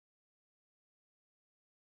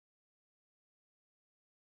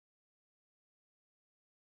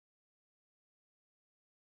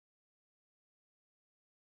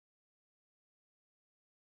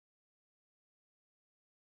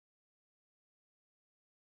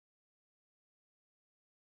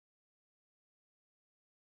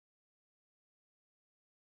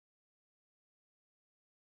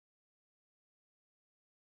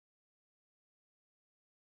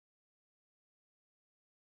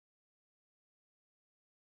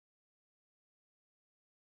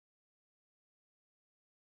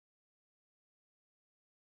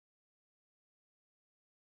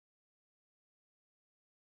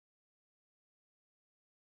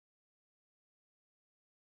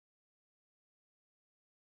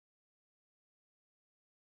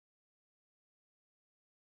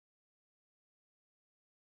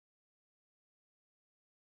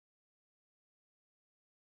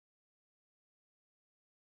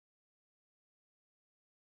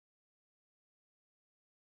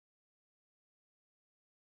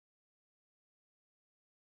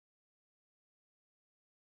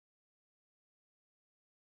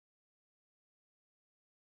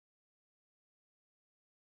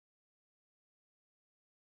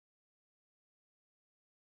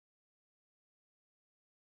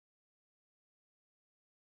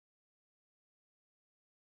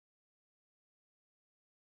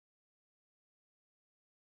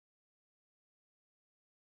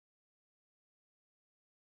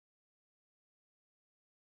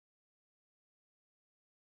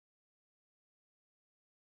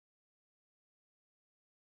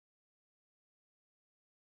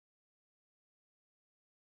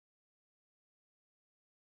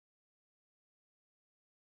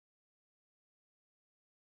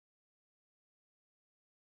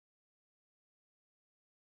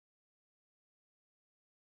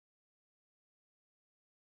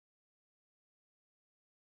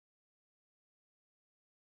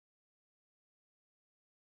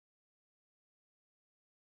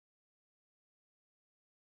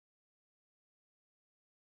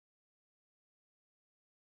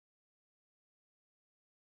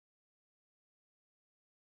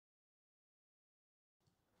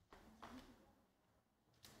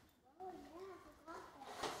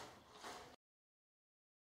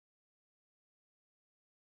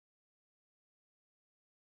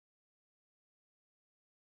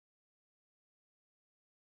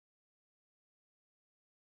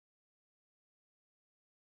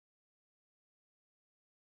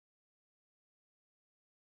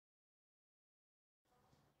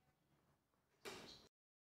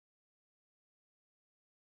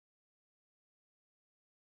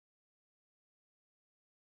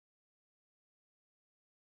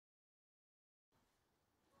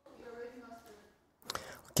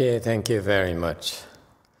Okay, thank you very much.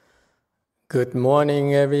 Good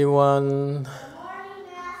morning, everyone. Good morning,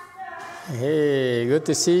 Master. Hey, good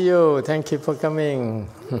to see you. Thank you for coming.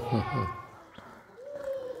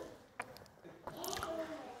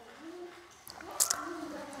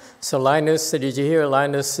 So Linus, did you hear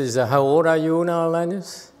Linus is, how old are you now,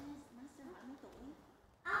 Linus?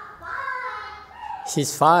 I'm 5.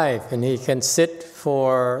 He's 5 and he can sit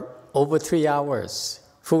for over 3 hours.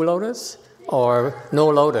 Full lotus or no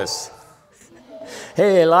lotus?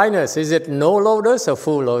 Hey, Linus, is it no lotus or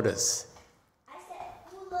full lotus? I said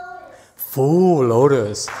full lotus. Full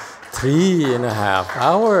lotus, 3.5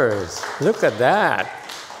 hours. Look at that.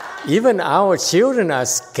 Even our children are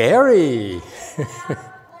scary. When I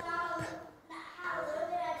have a little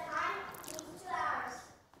bit of time, it's 2 hours.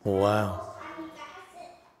 Wow. I mean, I can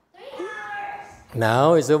sit 3 hours.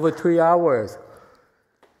 Now it's over 3 hours.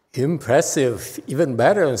 Impressive, even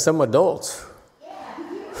better than some adults.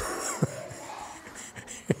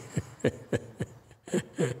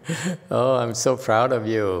 Oh, I'm so proud of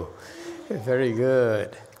you. Very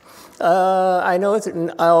good. I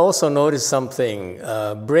also noticed something.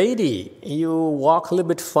 Brady, you walk a little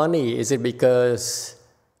bit funny. Is it because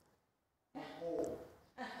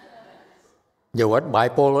you're what?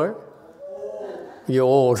 Bipolar? You're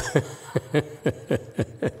old.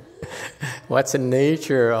 What's the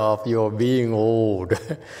nature of your being old?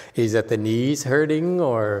 Is it the knees hurting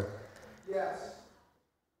or? Yes.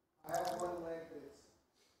 I have one leg that's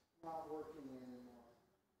not working anymore.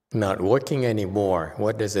 Not working anymore.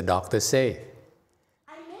 What does the doctor say?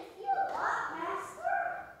 I miss you a lot,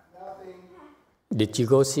 Master. Nothing. Did you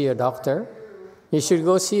go see a doctor? You should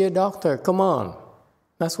go see a doctor. Come on.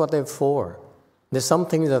 That's what they're for. There's some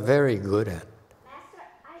things they're very good at. Master,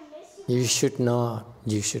 I miss you. You should not.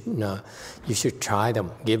 You should not. You should try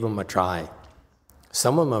them. Give them a try.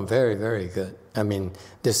 Some of them are very, very good. I mean,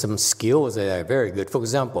 there's some skills that are very good. For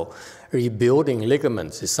example, rebuilding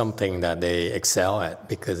ligaments is something that they excel at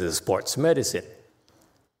because of sports medicine.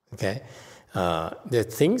 Okay? There are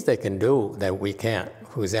things they can do that we can't.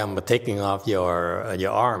 For example, taking off your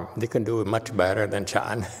arm. They can do it much better than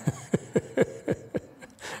Chan.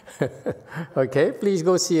 Okay? Please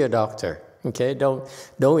go see a doctor. Okay? Don't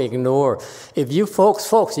ignore. If you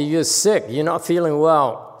folks, if you're sick, you're not feeling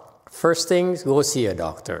well, first things, go see a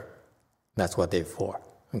doctor. That's what they're for.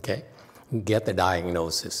 Okay? Get the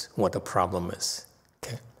diagnosis, what the problem is.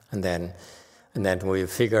 Okay? And then we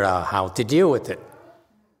figure out how to deal with it.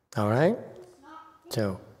 All right?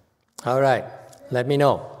 So, all right. Let me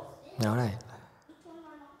know. All right.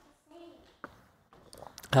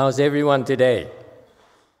 How's everyone today?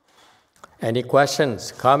 Any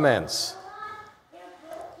questions, comments? They're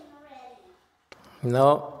broken already.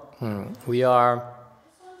 No? We are...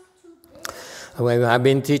 Well, I've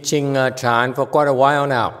been teaching Chan for quite a while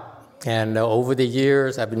now. And over the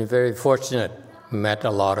years, I've been very fortunate. Met a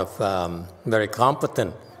lot of very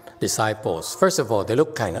competent disciples. First of all, they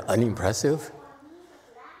look kind of unimpressive.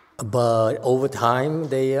 But over time,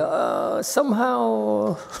 they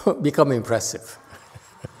somehow become impressive.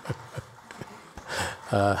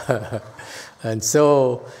 And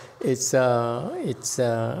so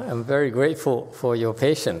I'm very grateful for your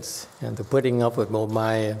patience and the putting up with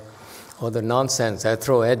all the nonsense I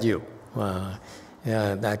throw at you. I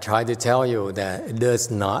try to tell you that it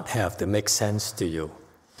does not have to make sense to you.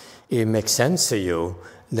 If it makes sense to you,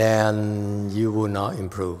 then you will not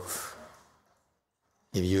improve.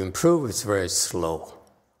 If you improve, it's very slow.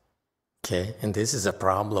 Okay? And this is a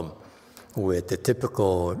problem with the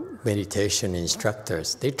typical meditation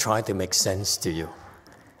instructors. They try to make sense to you.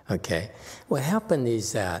 Okay? What happened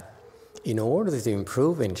is that in order to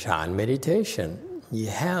improve in Chan meditation, you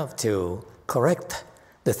have to correct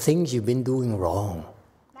the things you've been doing wrong.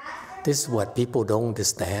 Master, This is what people don't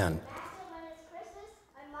understand. Master, when it's Christmas,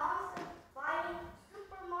 my mom's buying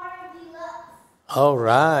Super Mario Deluxe. All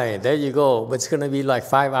right, there you go. But it's going to be like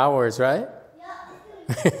 5 hours, right?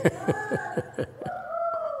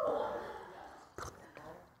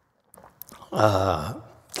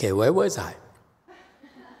 Okay, where was I?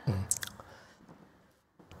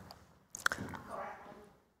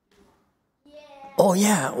 Oh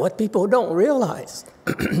yeah, what people don't realize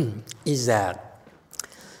is that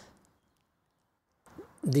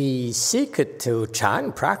the secret to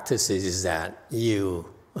Chan practices is that you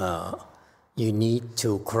need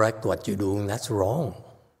to correct what you're doing that's wrong.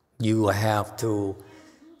 You have to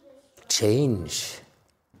change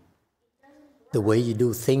the way you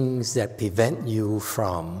do things that prevent you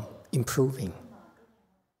from improving.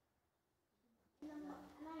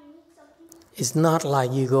 It's not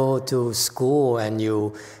like you go to school and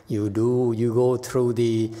you go through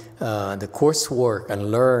the coursework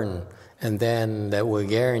and learn, and then that will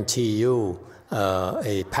guarantee you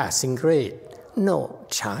a passing grade. No,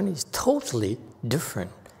 Chinese is totally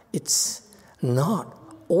different. It's not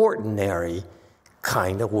ordinary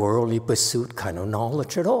kind of worldly pursuit kind of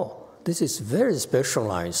knowledge at all. This is very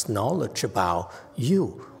specialized knowledge about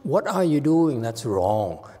you. What are you doing that's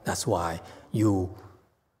wrong? That's why you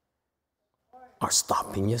are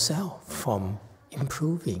stopping yourself from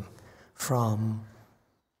improving, from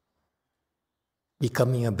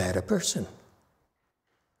becoming a better person.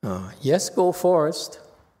 Yes, go Forrest.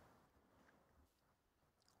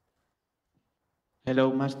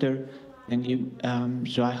 Hello, Master. Thank you.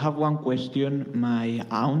 So I have one question. My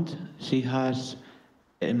aunt, she has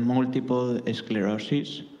multiple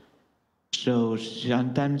sclerosis. So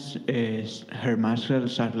sometimes her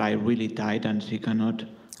muscles are like really tight and she cannot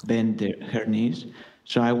bend her knees.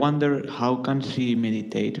 So I wonder how can she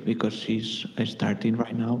meditate because she's starting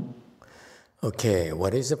right now. Okay,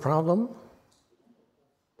 what is the problem?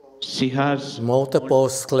 She has multiple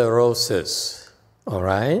sclerosis. All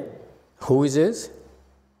right. Who is this?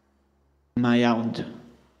 My aunt.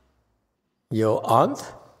 Your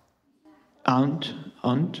aunt? Aunt.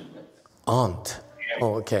 Aunt.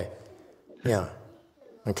 Oh, okay. Yeah.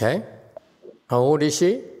 Okay. How old is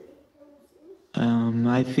she?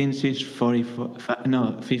 I think she's 54.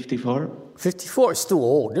 No, 54. 54 is too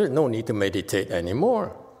old. There's no need to meditate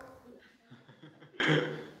anymore.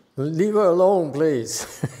 Leave her alone, please.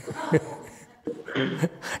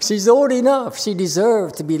 She's old enough. She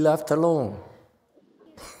deserves to be left alone.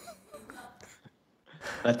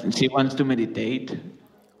 But she wants to meditate.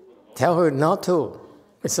 Tell her not to.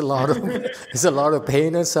 It's a lot of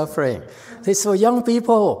pain and suffering. It's for young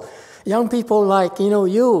people like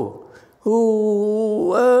you,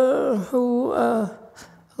 who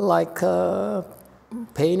like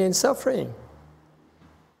pain and suffering.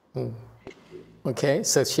 Okay,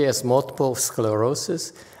 so she has multiple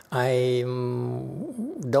sclerosis. I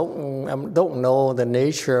don't know the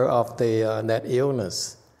nature of that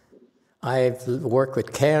illness. I've worked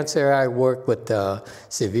with cancer. I worked with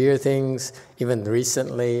severe things. Even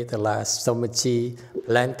recently, the last Somachi,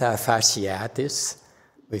 plantar fasciitis.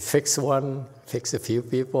 We fixed a few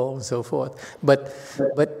people, and so forth. But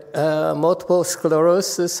multiple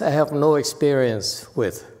sclerosis, I have no experience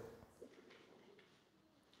with.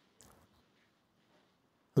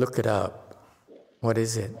 Look it up. What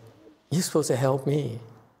is it? You're supposed to help me.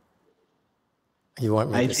 You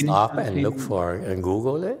want me to stop and look for and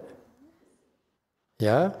Google it?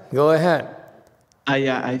 Yeah? Go ahead.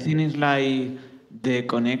 Yeah, I think it's like the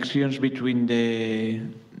connections between the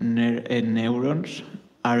neurons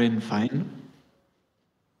aren't fine.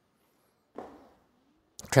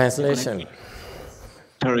 Translation.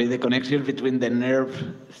 Sorry, the connections between the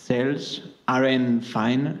nerve cells aren't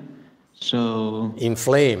fine. So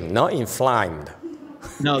inflamed, not inflamed.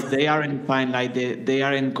 No, they aren't fine. Like they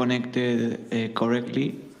aren't connected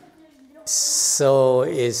correctly. So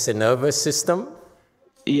it's the nervous system.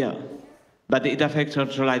 Yeah, but it affects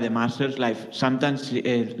also like the muscles. Like sometimes,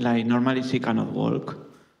 like normally she cannot walk.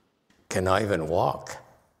 Cannot even walk.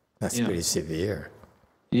 That's pretty severe.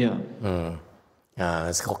 Yeah.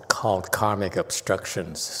 It's called karmic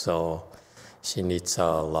obstructions. So she needs a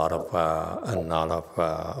lot of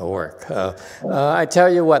work. I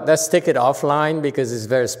tell you what, let's take it offline because it's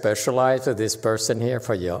very specialized for this person here,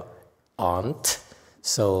 for your aunt.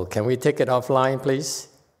 So can we take it offline, please?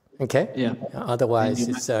 Okay? Yeah. Otherwise,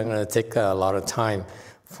 it's going to take a lot of time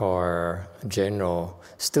for general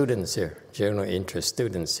students here, general interest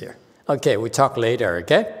students here. Okay, we talk later,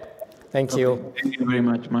 okay? Thank you. Thank you very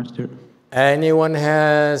much, Master. Anyone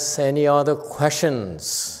has any other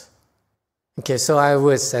questions? Okay, so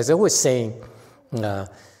as I was saying,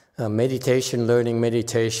 meditation, learning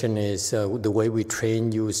meditation is the way we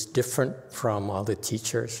train you is different from other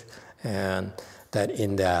teachers, and that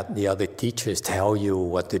the other teachers tell you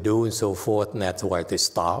what to do and so forth, and that's why they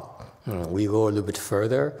stop. We go a little bit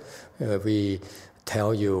further. We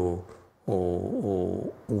tell you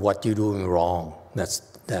what you're doing wrong.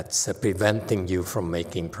 That's preventing you from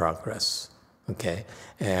making progress. Okay,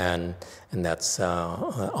 and that's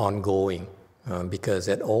ongoing. Because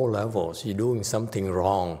at all levels, you're doing something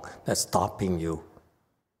wrong that's stopping you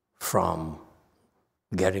from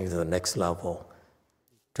getting to the next level.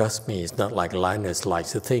 Trust me, it's not like Linus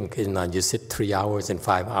likes to think, you sit 3 hours and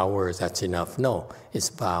 5 hours, that's enough. No,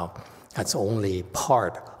 that's only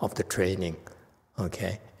part of the training,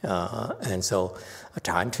 okay? And so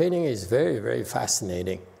time training is very, very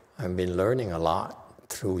fascinating. I've been learning a lot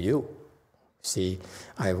through you. See,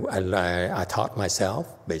 I taught myself,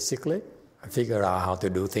 basically. I figured out how to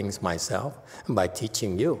do things myself by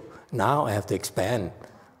teaching you. Now I have to expand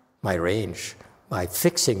my range by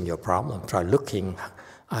fixing your problem,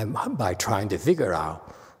 by trying to figure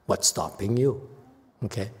out what's stopping you,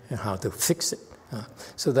 okay, and how to fix it.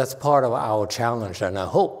 So that's part of our challenge, and I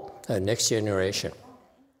hope the next generation,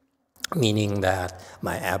 meaning that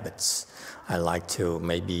my abbots, I like to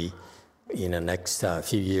maybe in the next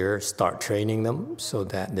few years start training them so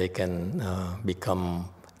that they can become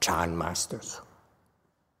Chan masters.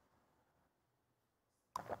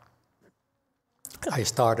 I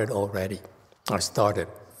started already. I started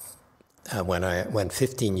when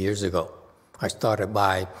 15 years ago. I started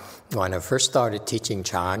when I first started teaching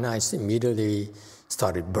Chan, I immediately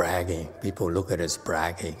started bragging. People look at us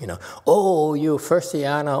bragging, oh, you first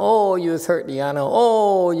dhyana, oh, you third dhyana,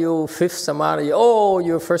 oh, you fifth samadhi, oh,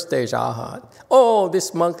 you first stage arhat, oh,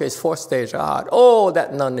 this monk is fourth stage arhat, oh,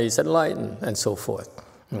 that nun is enlightened, and so forth.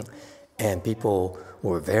 And people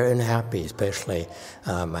were very unhappy, especially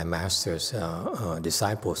my master's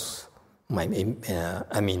disciples, my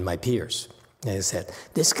peers. They said,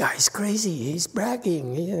 this guy is crazy, he's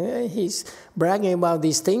bragging. He's bragging about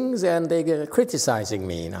these things and they're criticizing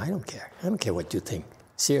me. And I don't care. I don't care what you think.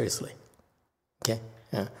 Seriously. Okay?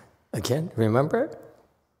 Again, remember?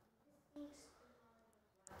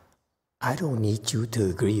 I don't need you to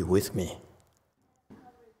agree with me.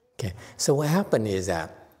 Okay? So what happened is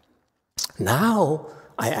that now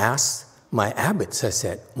I asked my abbots, I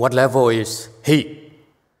said, what level is he?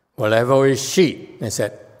 What level is she? They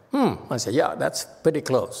said, I said, yeah, that's pretty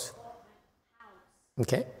close.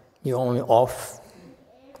 Okay? You're only off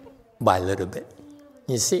by a little bit.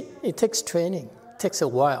 You see, it takes training. It takes a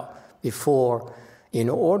while before, in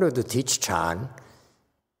order to teach Chan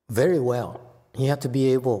very well, you have to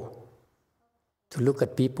be able to look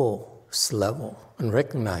at people's level and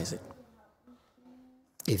recognize it.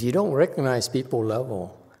 If you don't recognize people's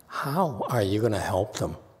level, how are you going to help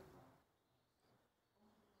them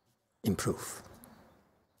improve?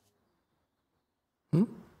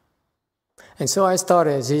 And so I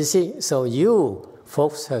started. You see, so you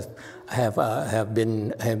folks have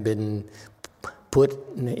been put,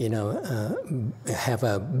 have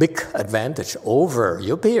a big advantage over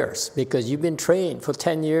your peers because you've been trained for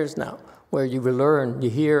 10 years now, where you will learn.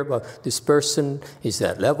 You hear about this person is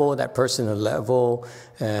that level, that person is level,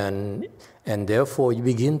 and therefore you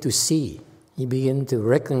begin to see, you begin to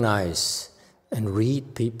recognize and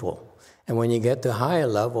read people. And when you get to higher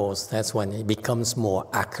levels, that's when it becomes more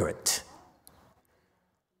accurate.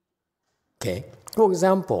 Okay? For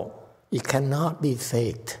example, it cannot be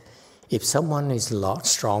faked. If someone is a lot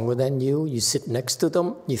stronger than you, you sit next to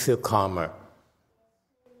them, you feel calmer.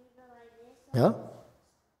 Yeah?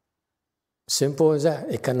 Simple as that.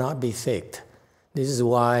 It cannot be faked. This is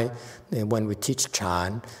why when we teach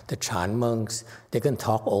Chan, the Chan monks, they can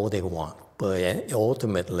talk all they want. But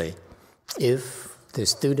ultimately, if the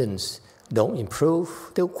students don't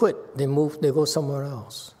improve, they'll quit. They move, they go somewhere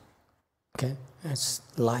else. Okay? That's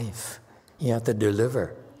life. You have to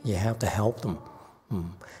deliver. You have to help them.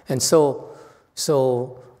 And so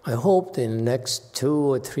I hope in the next 2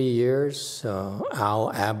 or 3 years,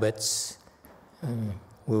 our abbots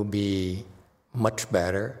will be much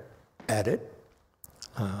better at it.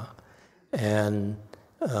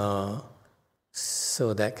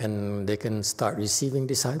 So that they can start receiving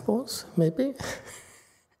disciples, maybe?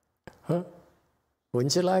 Huh?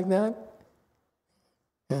 Wouldn't you like that?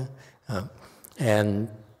 Yeah.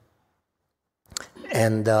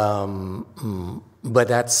 But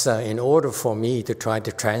that's in order for me to try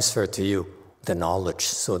to transfer to you the knowledge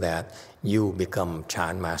so that you become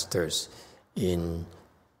Chan masters in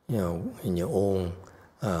your own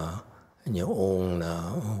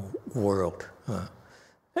world.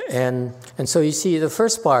 And so you see, the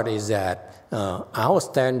first part is that our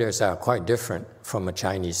standards are quite different from the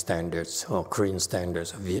Chinese standards or Korean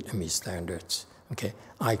standards or Vietnamese standards. Okay,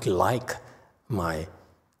 I like my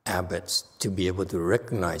abbots to be able to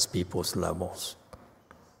recognize people's levels.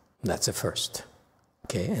 That's the first.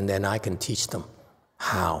 Okay, and then I can teach them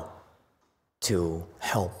how to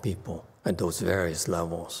help people at those various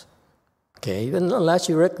levels. Okay, even unless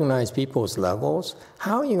you recognize people's levels,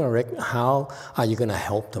 how are you going to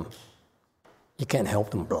help them? You can't help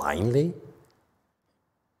them blindly.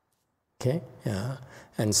 Okay, yeah,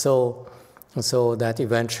 and so that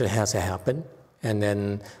eventually has to happen. And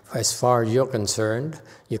then, as far as you're concerned,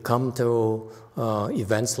 you come to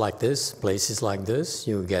events like this, places like this.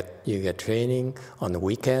 You get training on the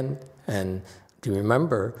weekend, and to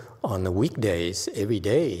remember, on the weekdays, every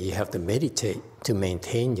day you have to meditate to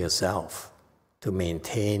maintain yourself. to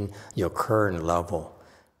maintain your current level.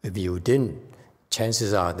 If you didn't,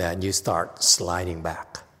 chances are that you start sliding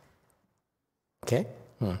back. Okay?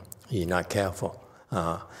 You're not careful.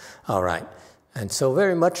 All right. And so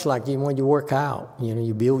very much like when you work out,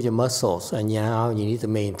 you build your muscles, and now you need to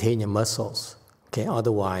maintain your muscles. Okay?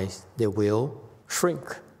 Otherwise, they will shrink.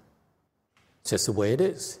 It's just the way it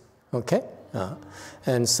is. Okay?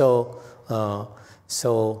 And so I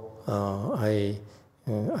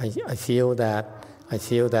feel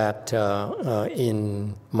that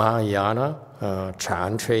in Mahayana,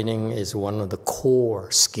 Chan training is one of the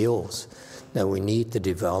core skills that we need to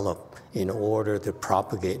develop in order to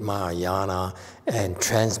propagate Mahayana and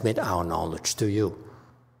transmit our knowledge to you.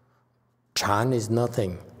 Chan is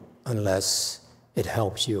nothing unless it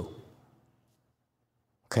helps you.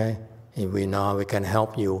 Okay? If we know we can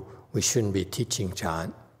help you, we shouldn't be teaching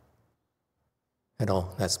Chan.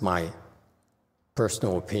 That's my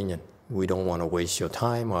personal opinion. We don't want to waste your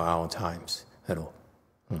time or our times at all.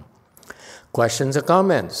 Questions or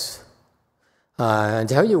comments? I'll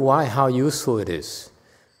tell you how useful it is.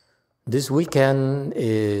 This weekend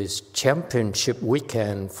is championship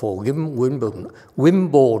weekend for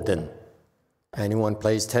Wimbledon. Anyone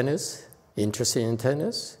plays tennis? Interested in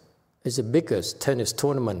tennis? It's the biggest tennis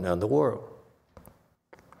tournament in the world.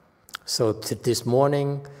 So this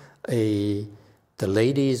morning, the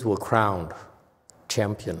ladies were crowned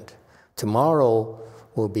champion. Tomorrow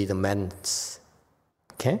will be the men's.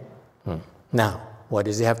 Okay? Now, what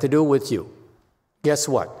does it have to do with you? Guess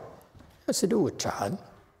what? It has to do with Chan.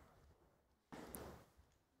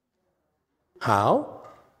 How?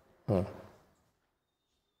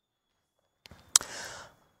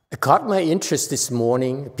 It caught my interest this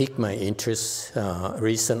morning, piqued my interest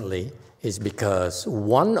recently, is because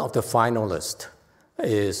one of the finalists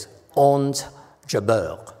is Ons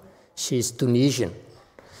Jabeur. She's Tunisian.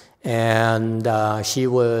 And she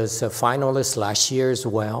was a finalist last year as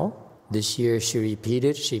well. This year she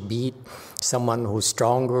repeated. She beat someone who's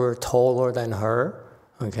stronger, taller than her.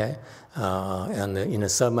 Okay? And in the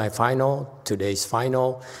semifinal, today's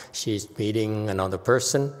final, she's beating another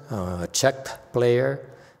person, a Czech player.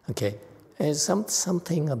 Okay? And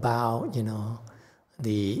something about,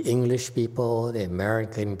 the English people, the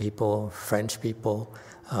American people, French people.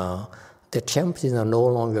 The champions are no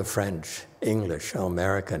longer French, English, or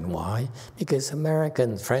American. Why? Because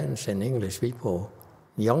American, French, and English people,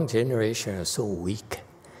 young generation, are so weak.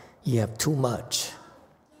 You have too much.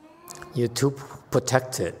 You're too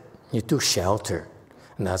protected. You're too sheltered.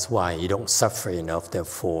 And that's why you don't suffer enough.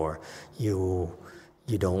 Therefore, you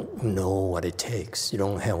don't know what it takes. You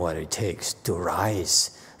don't have what it takes to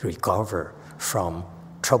rise, recover from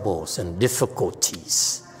troubles and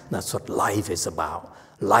difficulties. That's what life is about.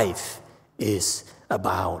 Life is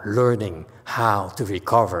about learning how to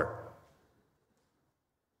recover.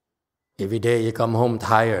 Every day you come home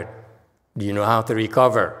tired. Do you know how to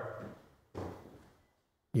recover?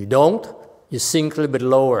 You don't? You sink a little bit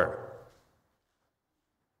lower.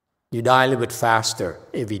 You die a little bit faster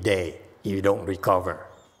every day. You don't recover.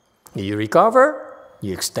 If you recover,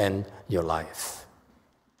 you extend your life.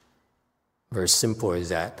 Very simple as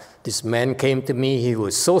that. This man came to me, he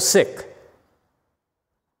was so sick.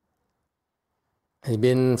 He'd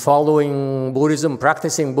been following Buddhism,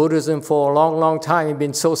 practicing Buddhism for a long, long time. He'd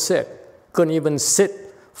been so sick. Couldn't even sit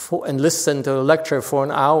and listen to a lecture for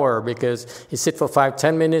an hour because he sit for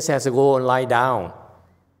 5-10 minutes, has to go and lie down.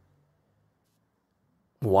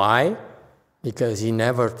 Why? Because he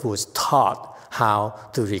never was taught how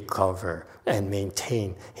to recover and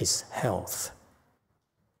maintain his health.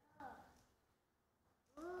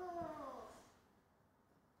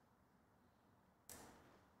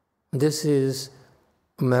 This is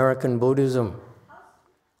American Buddhism.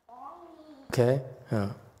 Okay?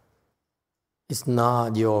 It's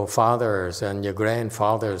not your father's and your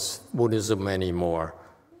grandfather's Buddhism anymore.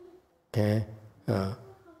 Okay?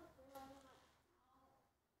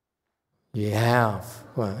 You have.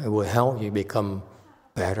 Well, it will help you become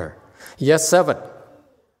better. Yes, 7.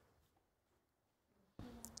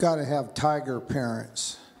 Got to have tiger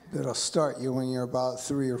parents that'll start you when you're about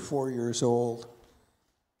 3 or 4 years old.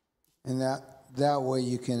 And that way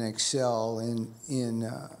you can excel in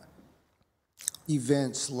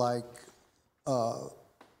events like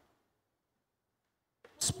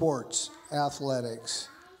sports, athletics.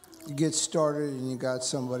 You get started and you got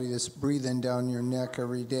somebody that's breathing down your neck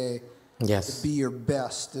every day. Yes. To be your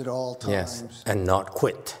best at all times. Yes, and not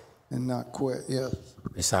quit. And not quit, yes.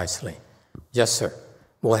 Precisely. Yes, sir.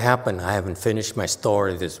 What happened? I haven't finished my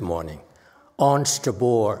story this morning. Ons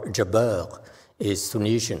Jabeur is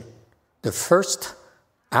Tunisian. The first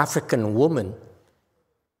African woman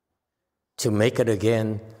to make it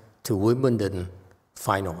again to Wimbledon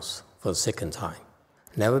finals for the second time.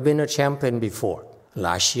 Never been a champion before.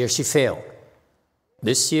 Last year she failed.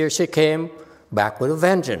 This year she came back with a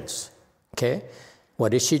vengeance. Okay?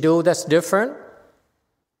 What did she do that's different?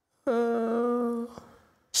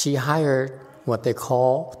 She hired what they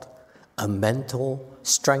called a mental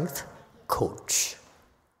strength coach.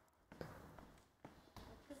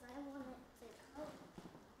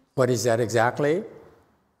 What is that exactly?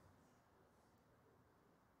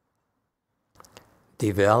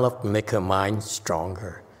 Develop, make her mind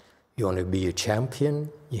stronger. You want to be a champion?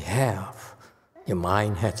 You have. Your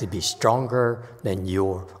mind has to be stronger than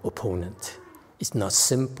your opponent. It's not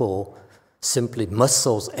simply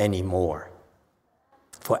muscles anymore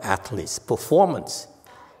for athletes. Performance.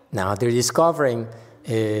 Now they're discovering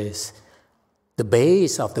is the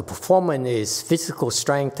base of the performance is physical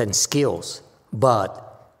strength and skills.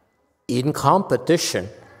 But in competition,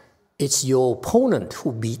 it's your opponent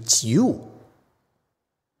who beats you.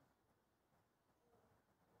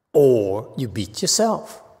 Or you beat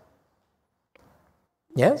yourself.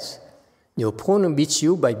 Yes? Your opponent beats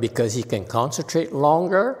you because he can concentrate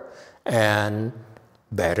longer and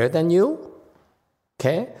better than you.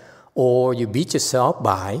 Okay? Or you beat yourself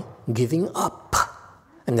by giving up.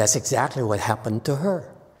 And that's exactly what happened to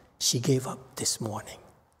her. She gave up this morning.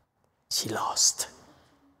 She lost.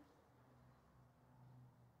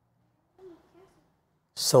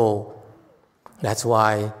 So that's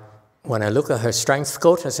why when I look at her strength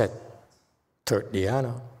coach, I said, third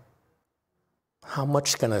dhyana. How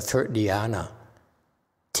much can a third dhyana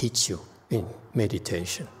teach you in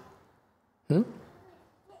meditation? And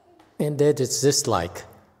then it's just like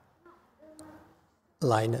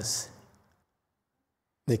Linus.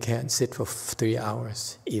 They can't sit for 3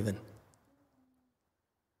 hours even.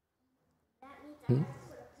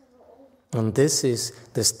 And this is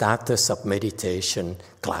the status of meditation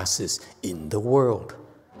classes in the world.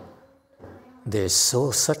 There's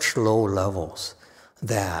such low levels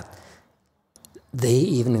that they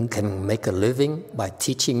even can make a living by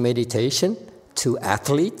teaching meditation to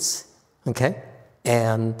athletes. Okay?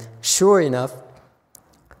 And sure enough,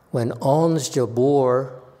 when Ons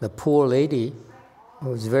Jabeur, the poor lady,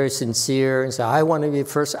 who was very sincere and said, I want to be the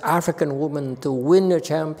first African woman to win a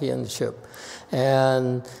championship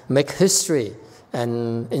and make history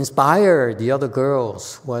and inspire the other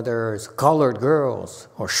girls, whether it's colored girls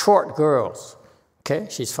or short girls. Okay,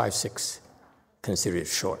 she's 5'6", considered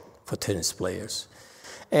short for tennis players.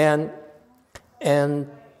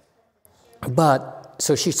 But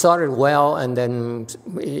so she started well, and then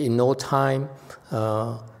in no time,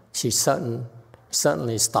 she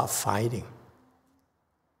suddenly stopped fighting.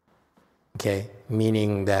 Okay,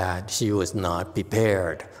 meaning that she was not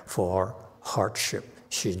prepared for hardship.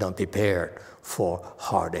 She's not prepared for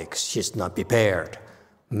heartaches. She's not prepared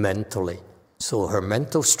mentally. So her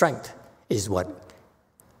mental strength is what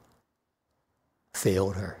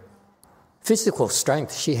failed her. Physical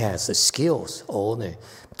strength, she has the skills, all the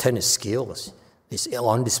tennis skills. It's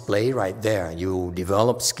on display right there. You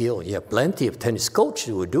develop skill. You have plenty of tennis coaches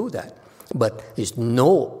who will do that. But there's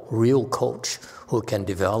no real coach who can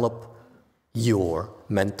develop your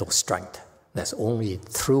mental strength. That's only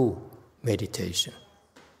through meditation.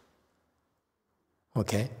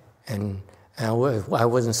 Okay? And I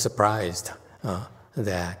wasn't surprised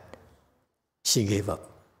that she gave up.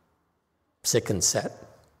 Second set,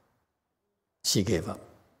 she gave up.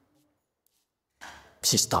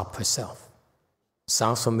 She stopped herself.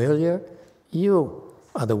 Sounds familiar? You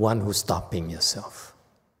are the one who's stopping yourself.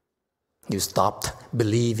 You stopped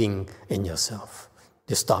believing in yourself.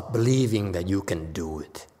 You stopped believing that you can do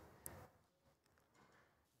it.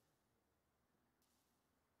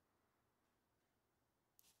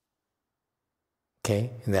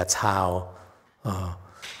 Okay, and that's how I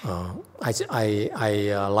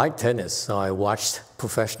like tennis. So I watched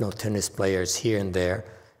professional tennis players here and there,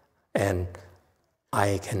 and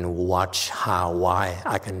I can watch why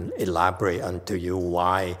I can elaborate unto you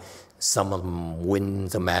why some of them win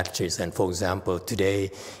the matches. And for example,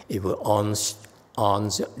 today it was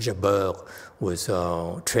Ons Jabeur was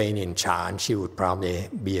training in Chan. She would probably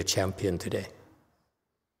be a champion today.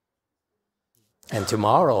 And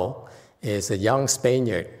tomorrow is a young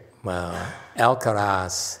Spaniard,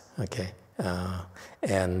 Alcaraz, okay,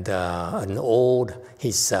 and an old,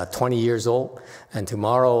 he's 20 years old, and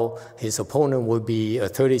tomorrow his opponent will be a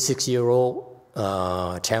 36-year-old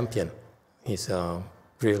champion. He's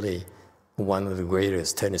really one of the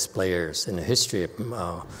greatest tennis players in the history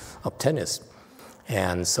of tennis.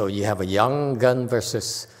 And so you have a young gun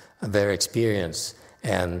versus a very experienced,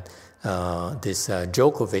 and this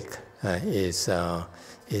Djokovic is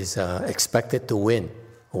expected to win.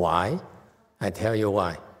 Why? I tell you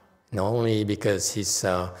why. Not only because he's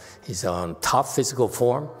on top physical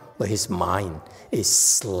form, but his mind is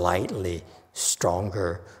slightly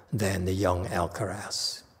stronger than the young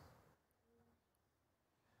Alcaraz.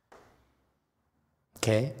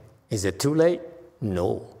 Okay? Is it too late?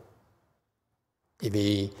 No. If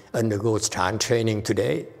he undergoes Chan training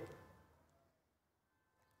today,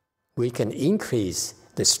 we can increase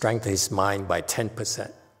the strength of his mind by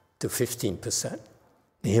 10% to 15%.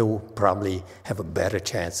 He'll probably have a better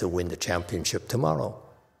chance to win the championship tomorrow.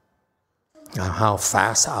 Now, how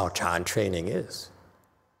fast our Chan training is,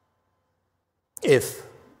 if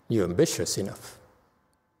you're ambitious enough.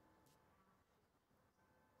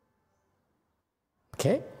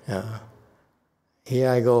 Okay? Here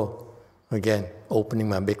I go again, opening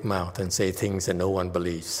my big mouth and say things that no one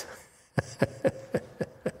believes.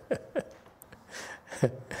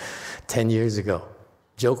 10 years ago,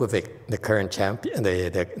 Djokovic, the current champion,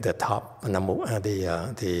 the top number,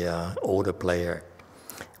 the older player,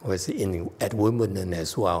 was at Wimbledon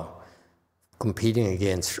as well, competing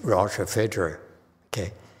against Roger Federer.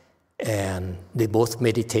 Okay, and they both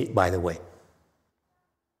meditate, by the way.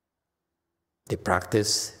 They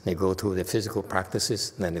practice, they go through the physical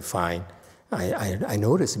practices, and then they find. I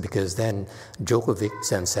noticed because then Djokovic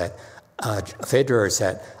then said, Federer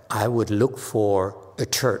said, I would look for a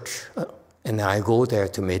church, and I go there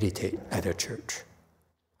to meditate at a church.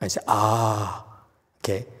 I said,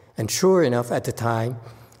 okay. And sure enough, at the time,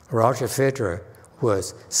 Roger Federer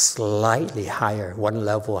was slightly higher, one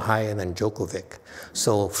level higher than Djokovic.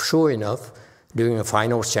 So sure enough, during the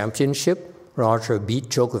finals championship, Roger beat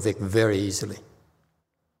Djokovic very easily.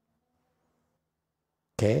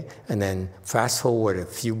 Okay, and then fast forward a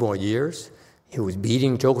few more years, he was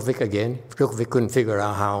beating Djokovic again. Djokovic couldn't figure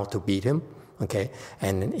out how to beat him. Okay,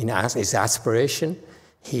 and in his aspiration,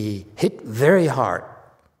 he hit very hard.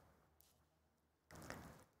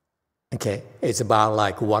 Okay, it's about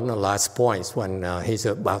like one of the last points when he's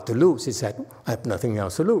about to lose. He said, I have nothing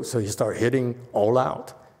else to lose. So he started hitting all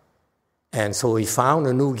out. And so he found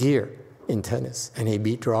a new gear in tennis, and he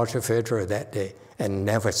beat Roger Federer that day, and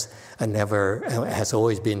never has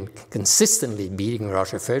always been consistently beating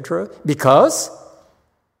Roger Federer, because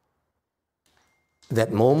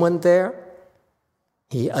that moment there,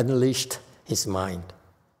 he unleashed his mind,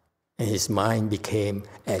 and his mind became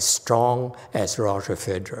as strong as Roger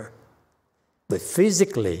Federer. But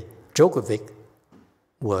physically, Djokovic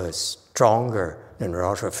was stronger than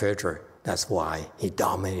Roger Federer. That's why he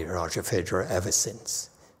dominated Roger Federer ever since.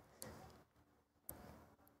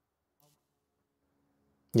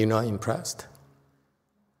 You're not impressed?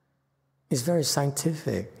 It's very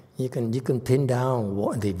scientific. You can pin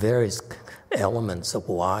down the various elements of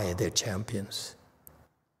why they're champions.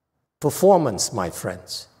 Performance, my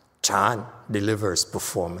friends. Chan delivers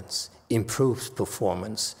performance, improves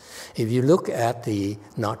performance. If you look at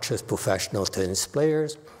not just professional tennis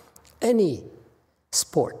players, any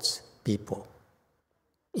sports people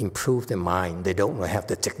improve their mind. They don't have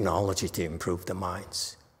the technology to improve their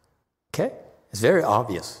minds. Okay? It's very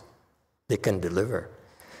obvious. They can deliver.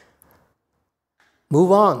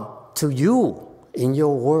 Move on to you in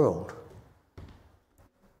your world,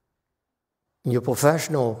 in your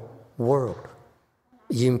professional world.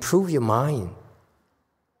 You improve your mind.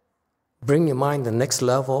 Bring your mind to the next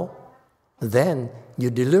level. Then you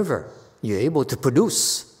deliver. You're able to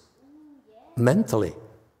produce mentally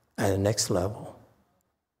at the next level.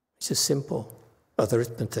 It's just simple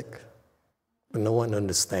arithmetic. But no one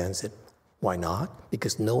understands it. Why not?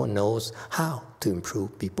 Because no one knows how to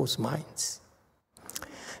improve people's minds.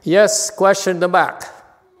 Yes, question in the back.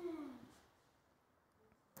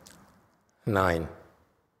 9.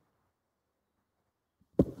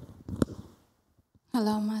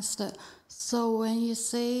 Hello, Master. So when you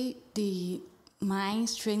say the mind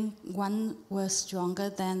strength, one was stronger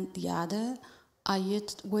than the other,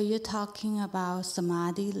 were you talking about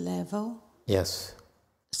samadhi level? Yes.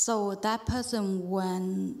 So that person,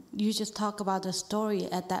 when you just talk about the story,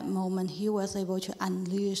 at that moment he was able to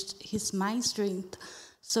unleash his mind strength.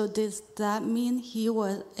 So does that mean he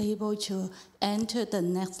was able to enter the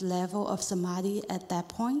next level of samadhi at that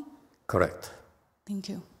point? Correct. Thank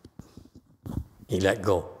you. He let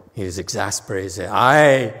go. He was exasperated. He said,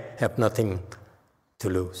 I have nothing to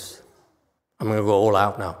lose. I'm going to go all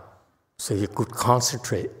out now. So he could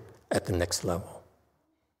concentrate at the next level.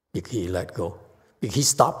 Because he let go. Because he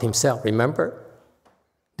stopped himself. Remember?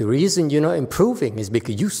 The reason you're not improving is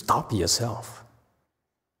because you stop yourself.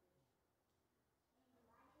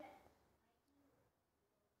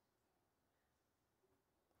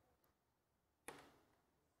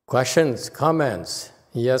 Questions, comments?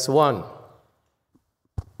 Yes, one.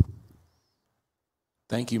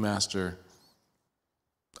 Thank you, Master.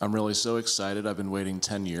 I'm really so excited. I've been waiting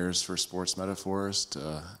 10 years for Sports Metaphors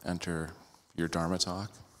to enter your Dharma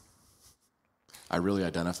talk. I really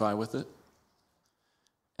identify with it.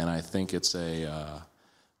 And I think it's a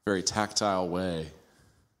very tactile way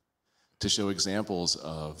to show examples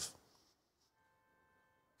of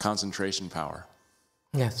concentration power.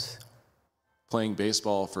 Yes. Playing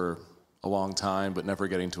baseball for a long time, but never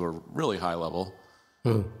getting to a really high level.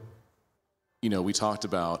 You know, we talked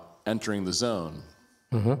about entering the zone.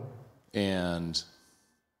 And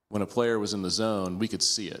when a player was in the zone, we could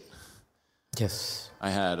see it. Yes. I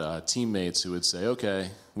had teammates who would say,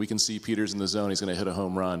 okay, we can see Peter's in the zone, he's going to hit a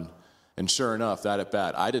home run. And sure enough, that at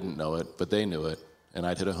bat, I didn't know it, but they knew it, and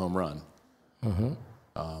I'd hit a home run.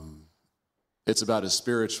 It's about as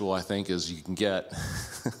spiritual, I think, as you can get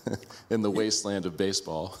in the wasteland of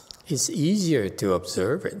baseball. It's easier to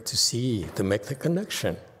observe it, to see, to make the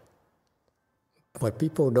connection. But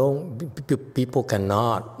people don't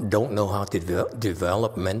know how to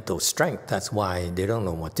develop mental strength. That's why they don't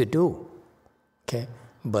know what to do. Okay?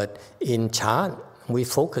 But in Chan, we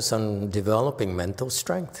focus on developing mental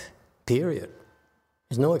strength, period.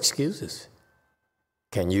 There's no excuses.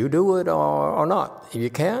 Can you do it or not? If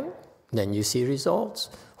you can, then you see results,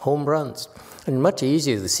 home runs. And much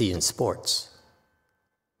easier to see in sports.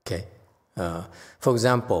 Okay? For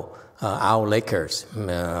example, our Lakers,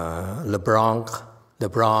 LeBron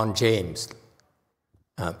James,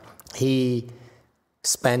 he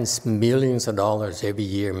spends millions of dollars every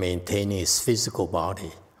year maintaining his physical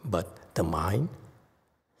body, but the mind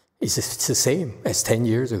is the same as 10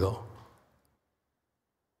 years ago.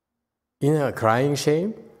 You know, crying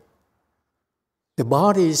shame? The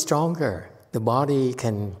body is stronger. The body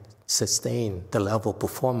can sustain the level of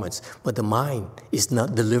performance, but the mind is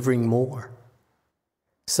not delivering more.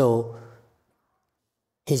 So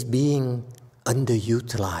he's being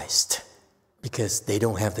underutilized because they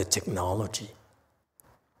don't have the technology.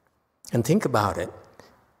 And think about it.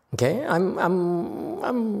 Okay,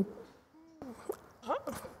 I'm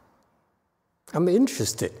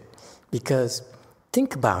interested because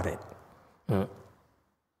think about it.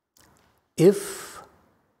 If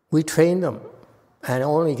we train them and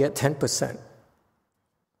only get 10%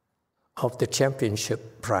 of the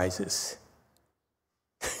championship prizes,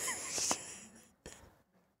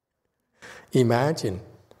 imagine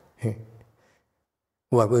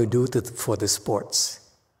what we'll do for the sports.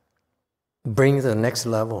 Bring to the next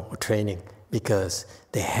level of training because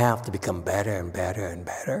they have to become better and better and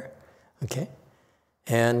better. Okay?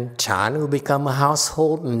 And Chan will become a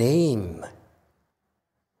household name.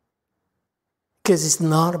 Because it's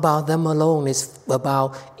not about them alone, it's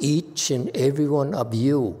about each and every one of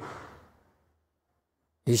you.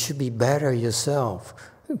 You should be better yourself.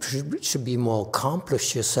 You should be more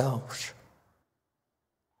accomplished yourself.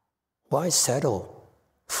 Why settle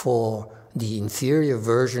for the inferior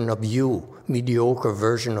version of you, mediocre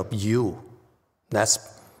version of you? That's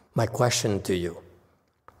my question to you.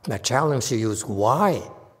 My challenge to you is why?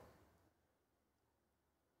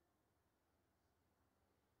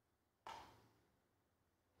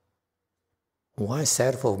 Why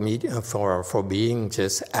settle for being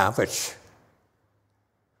just average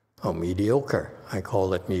or mediocre? I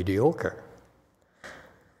call it mediocre.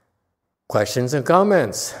 Questions and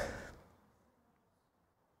comments?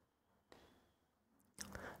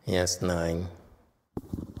 Yes, 9.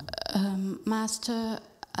 Master,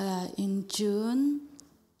 in June,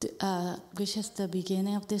 which is the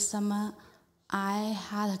beginning of this summer, I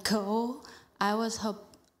had a goal. I was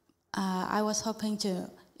hoping to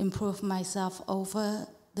improve myself over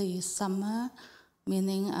the summer,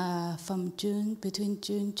 meaning between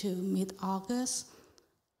June to mid-August.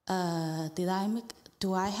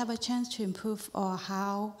 Do I have a chance to improve, or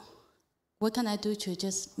what can I do to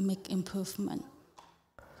just make improvement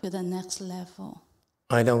to the next level?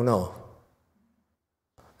 I don't know.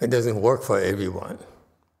 It doesn't work for everyone.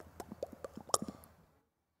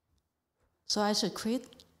 So I should quit?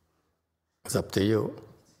 It's up to you.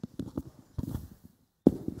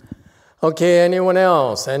 Okay, anyone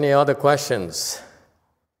else? Any other questions?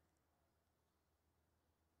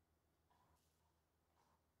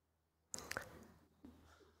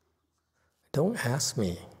 Don't ask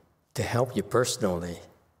me to help you personally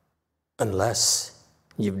unless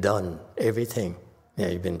you've done everything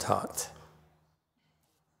that you've been taught.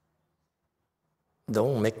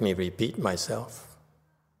 Don't make me repeat myself.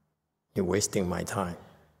 You're wasting my time.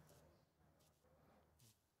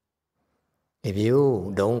 If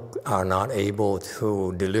you are not able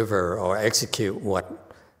to deliver or execute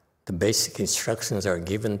what The basic instructions are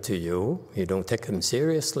given to you. You don't take them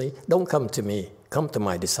seriously. Don't come to me. Come to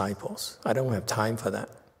my disciples. I don't have time for that.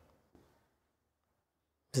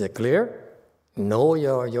 Is it clear? Know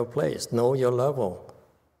your place. Know your level.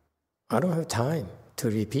 I don't have time to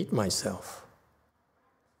repeat myself.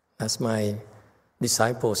 That's my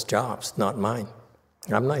disciples' jobs, not mine.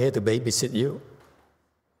 I'm not here to babysit you.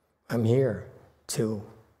 I'm here to,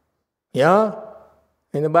 yeah,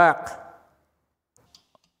 in the back.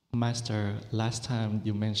 Master, last time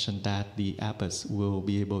you mentioned that the abbots will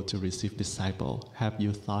be able to receive disciple. Have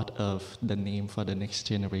you thought of the name for the next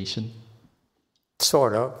generation?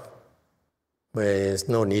 Sort of. But there's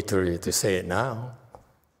no need to say it now.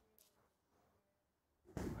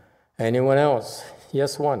 Anyone else?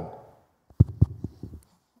 Yes, one.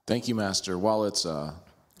 Thank you, Master. While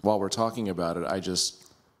we're talking about it,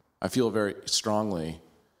 I feel very strongly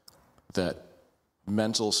that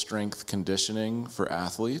mental strength conditioning for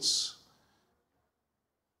athletes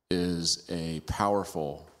is a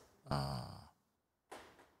powerful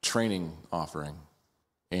training offering.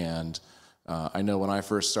 And I know when I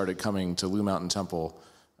first started coming to Lou Mountain Temple,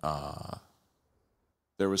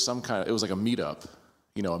 there was it was like a meetup,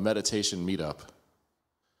 a meditation meetup.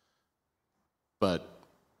 But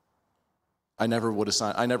I never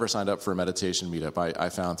signed up for a meditation meetup. I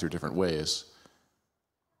found through different ways.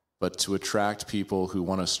 But to attract people who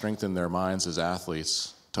want to strengthen their minds as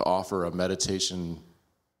athletes, to offer a meditation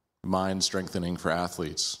mind strengthening for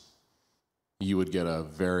athletes, you would get a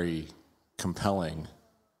very compelling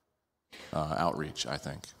outreach, I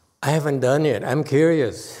think. I haven't done it. I'm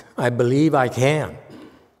curious. I believe I can.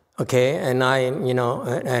 Okay, and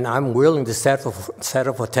I'm willing to settle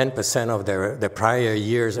for 10% of their prior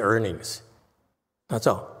year's earnings. That's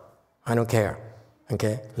all. I don't care.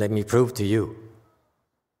 Okay, let me prove to you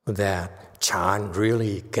that Chan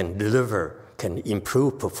really can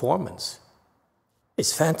improve performance.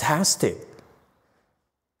 It's fantastic.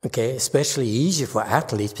 Okay, especially easier for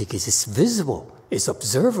athletes because it's visible, it's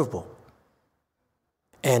observable.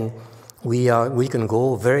 And we can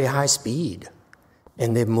go very high speed,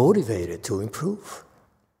 and they're motivated to improve.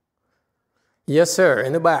 Yes, sir,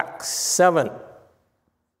 in the back, 7.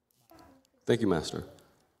 Thank you, Master.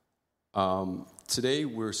 Today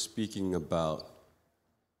we're speaking about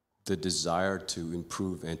the desire to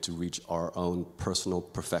improve and to reach our own personal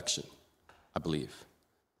perfection, I believe.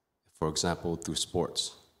 For example, through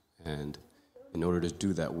sports. And in order to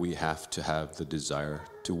do that, we have to have the desire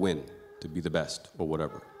to win, to be the best, or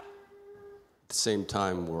whatever. At the same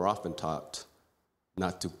time, we're often taught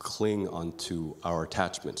not to cling onto our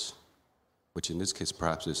attachments, which in this case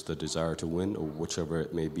perhaps is the desire to win, or whichever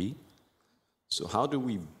it may be. So how do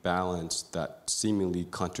we balance that seemingly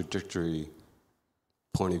contradictory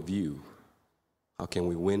point of view? How can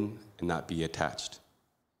we win and not be attached?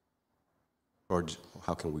 Or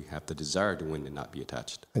how can we have the desire to win and not be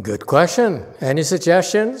attached? Good question. Any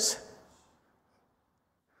suggestions?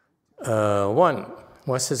 One,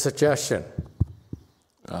 what's the suggestion?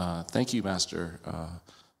 Thank you, Master.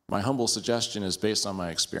 My humble suggestion is based on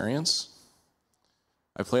my experience.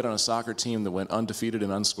 I played on a soccer team that went undefeated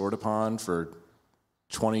and unscored upon for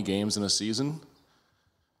 20 games in a season.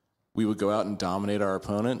 We would go out and dominate our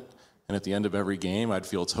opponent, and at the end of every game, I'd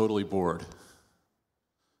feel totally bored.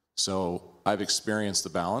 So I've experienced the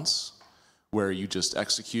balance where you just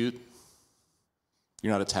execute.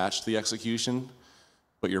 You're not attached to the execution,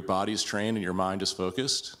 but your body's trained and your mind is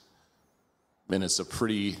focused. And it's a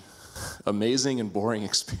pretty amazing and boring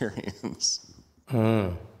experience.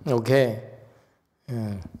 Okay.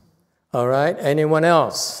 Yeah. All right. Anyone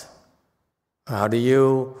else? How do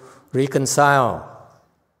you reconcile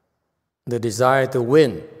the desire to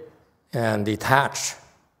win and detach?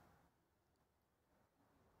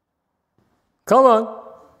 Come on.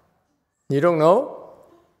 You don't know?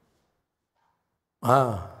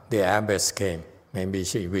 The abbess came. Maybe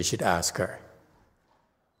we should ask her.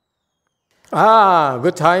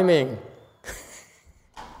 Good timing.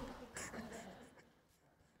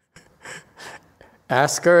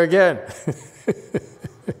 Ask her again.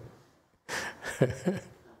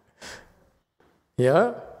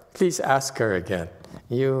 Yeah? Please ask her again.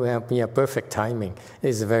 You have perfect timing.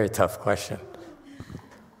 It's a very tough question.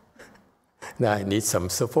 Now I need some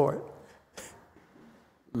support.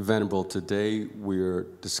 Venerable, today we're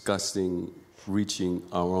discussing reaching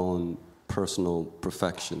our own personal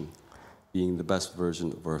perfection, being the best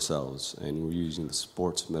version of ourselves, and we're using the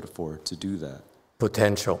sports metaphor to do that.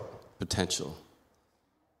 Potential.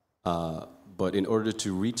 But in order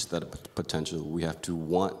to reach that potential, we have to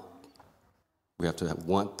want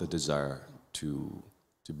the desire to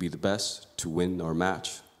be the best, to win our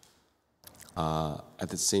match. At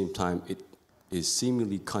the same time, it is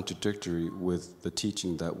seemingly contradictory with the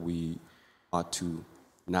teaching that we ought to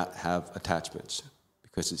not have attachments.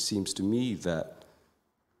 Because it seems to me that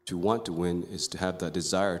to want to win is to have that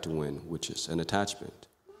desire to win, which is an attachment.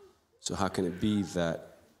 So how can it be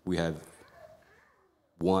that we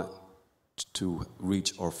want to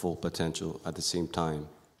reach our full potential at the same time,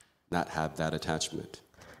 not have that attachment?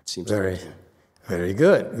 It seems Very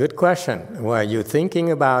good. Good question. While you're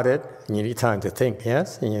thinking about it, you need time to think,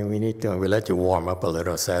 yes? We let you warm up a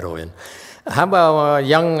little, settle in. How about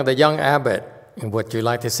the young abbot? Would you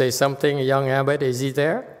like to say something, young abbot? Is he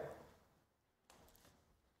there?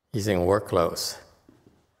 He's in work clothes.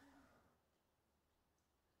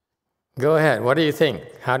 Go ahead. What do you think?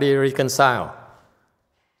 How do you reconcile?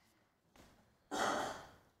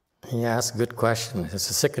 He asks good question. It's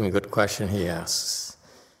the second good question he asks.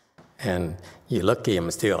 And you're lucky I'm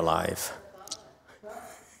still alive.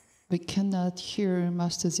 We cannot hear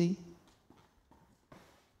Master Z.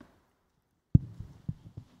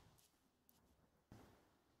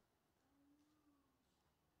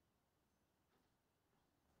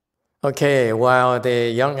 Okay, while the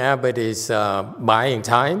young abbot is buying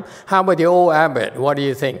time, how about the old abbot? What do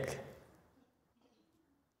you think?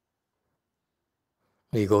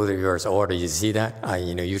 We go to reverse order. You see that?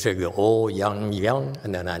 Usually go old, young,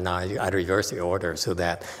 and then I reverse the order so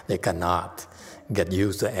that they cannot get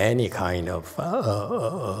used to any kind of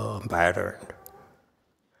pattern.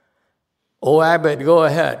 Old abbot, go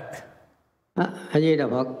ahead. A Di Đà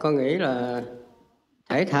Phật, con nghĩ là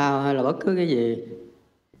thể thao hay là bất cứ cái gì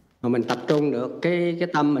mà mình tập trung được cái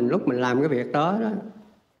tâm mình lúc mình làm cái việc đó,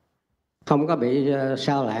 không có bị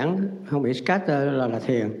sao lãng, không bị scatter là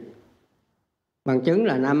thiền. Bằng chứng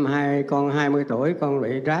là năm con 20 tuổi con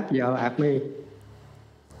bị ráp vào Army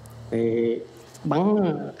thì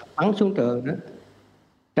bắn xuống trường đó,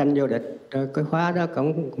 tranh vô địch cái khóa đó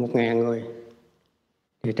cũng 1.000 người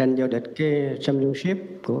thì tranh vô địch cái championship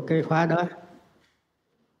của cái khóa đó.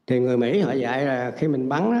 Thì người Mỹ họ dạy là khi mình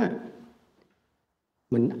bắn đó,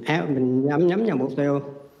 mình nhắm vào mục tiêu,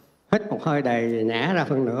 hít một hơi đầy, nhả ra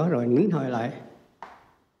phân nửa rồi nín hơi lại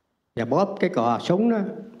và bóp cái cò súng đó,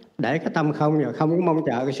 để cái tâm không và không có mong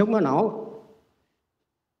chờ cái súng nó nổ.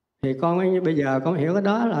 Thì con bây giờ con hiểu cái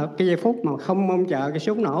đó là cái giây phút mà không mong chờ cái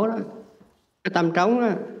súng nổ đó, cái tâm trống đó,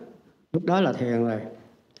 lúc đó là thiền rồi.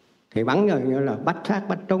 Thì bắn gần như là bách phát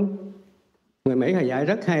bách trúng. Người Mỹ họ dạy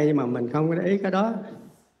rất hay nhưng mà mình không có để ý cái đó.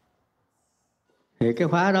 Thì cái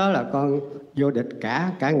khóa đó là con vô địch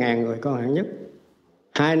cả 1.000 người, con hạng nhất.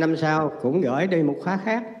 2 năm sau cũng gửi đi một khóa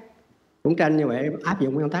khác, cũng tranh như vậy, áp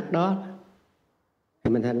dụng nguyên tắc đó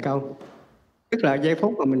thì mình thành công. Tức là giây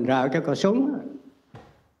phút mà mình rờ cái cò súng,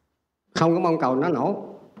 không có mong cầu nó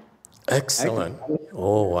nổ. Excellent.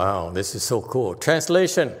 Oh, wow. This is so cool.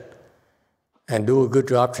 Translation. And do a good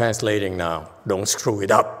job translating now. Don't screw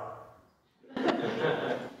it up.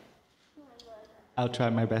 I'll try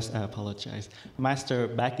my best. I apologize. Master,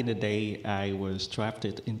 back in the day, I was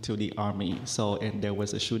drafted into the army. And there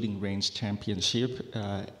was a shooting range championship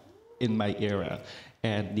in my era.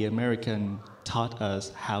 And the American taught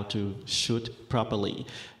us how to shoot properly.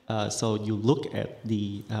 So you look at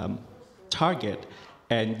the target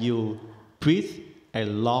and you breathe a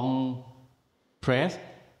long breath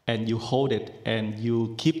and you hold it and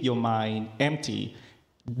you keep your mind empty.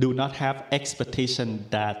 Do not have expectation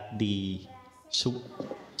that the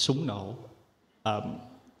súng nổ.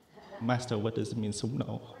 Master, what does it mean, súng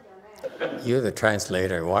nổ? You're the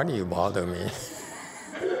translator. Why do you bother me?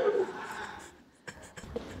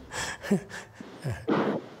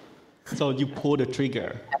 So you pull the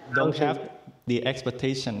trigger. Don't have the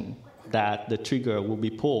expectation that the trigger will be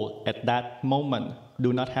pulled at that moment.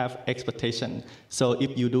 Do not have expectation. So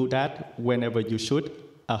if you do that, whenever you shoot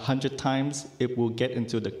 100 times, it will get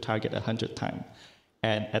into the target 100 times.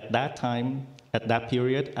 And at that time, at that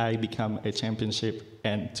period, I become a championship,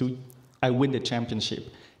 and I win the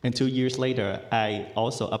championship. And 2 years later, I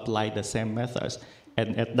also apply the same methods.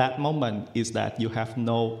 And at that moment is that you have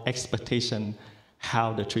no expectation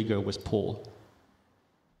how the trigger was pulled.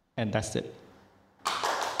 And that's it.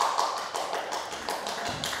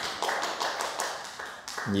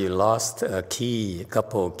 You lost a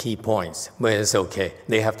couple key points, but it's okay.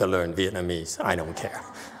 They have to learn Vietnamese. I don't care.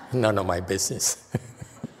 None of my business.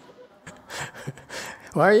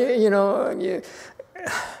 Well,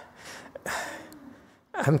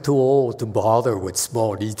 I'm too old to bother with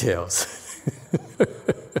small details.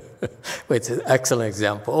 It's an excellent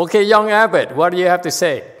example. Okay, young abbot, what do you have to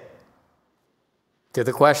say to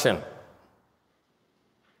the question?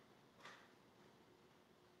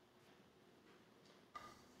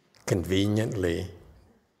 Conveniently,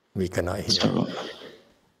 We cannot hear. So,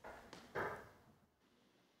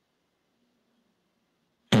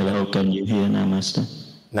 hello, can you hear now, Master?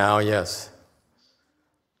 Now, yes.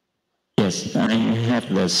 Yes, I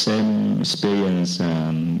have the same experience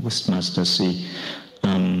with Master C.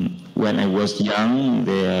 When I was young,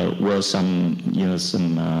 there were some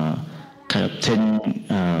kind of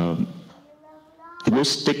thin wood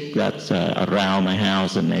stick that's around my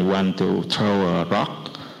house, and I want to throw a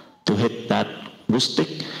rock to hit that wood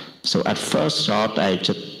stick. So at first shot, I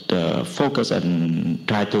just focus and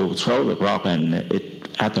try to throw the rock, and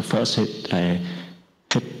at the first hit,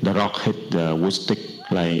 the rock hit the wood stick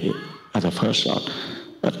like at the first shot.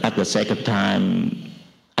 But at the second time,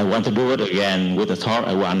 I want to do it again with the thought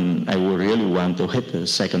I would really want to hit the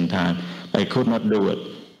second time. I could not do it.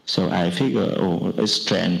 So I figure, it's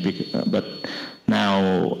strange. But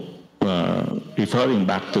now, referring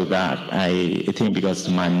back to that, I think because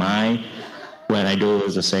my mind, when I do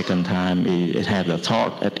it the second time, it had the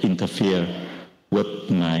thought that interfere with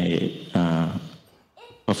my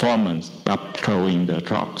performance of throwing the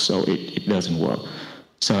rock, so it doesn't work.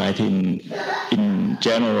 So I think, in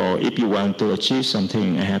general, if you want to achieve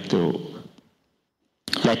something, I have to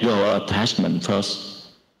let go of attachment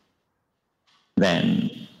first.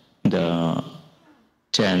 Then the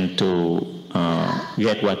chance to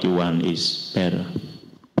get what you want is better.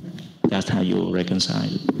 That's how you reconcile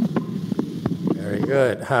it. Very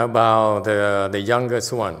good. How about the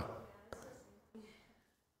youngest one?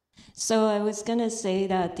 So I was going to say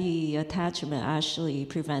that the attachment actually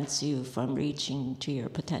prevents you from reaching to your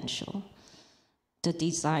potential. The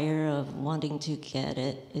desire of wanting to get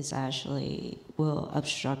it is actually will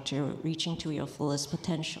obstruct your reaching to your fullest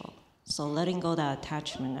potential. So letting go of that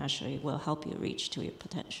attachment actually will help you reach to your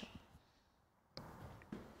potential.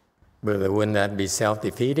 But wouldn't that be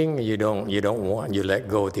self-defeating? You let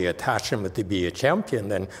go of the attachment to be a champion,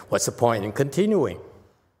 then what's the point in continuing?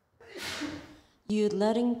 You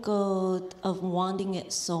letting go of wanting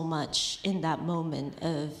it so much in that moment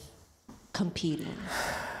of competing.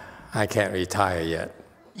 I can't retire yet.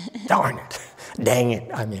 Darn it. Dang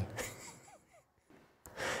it, I mean.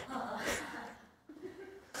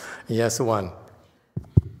 Yes, one.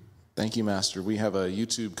 Thank you, Master. We have a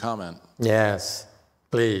YouTube comment. Yes,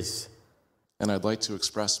 please. And I'd like to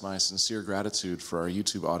express my sincere gratitude for our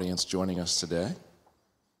YouTube audience joining us today.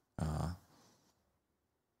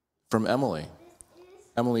 From Emily.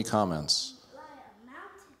 Emily comments,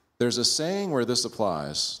 there's a saying where this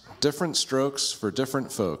applies, different strokes for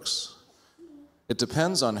different folks. It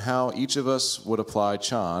depends on how each of us would apply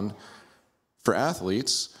Chan. For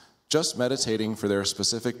athletes, just meditating for their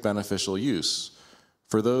specific beneficial use.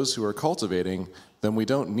 For those who are cultivating, then we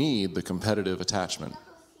don't need the competitive attachment.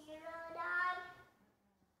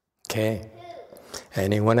 Okay.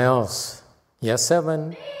 Anyone else? Yes,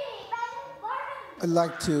 7. I'd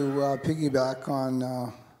like to piggyback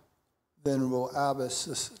on Venerable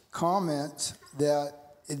Abbas' comment that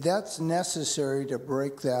that's necessary to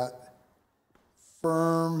break that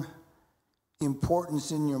firm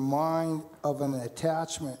importance in your mind of an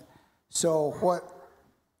attachment. So what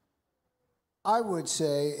I would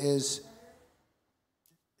say is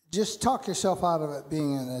just talk yourself out of it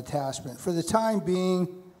being an attachment. For the time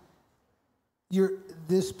being,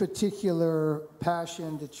 this particular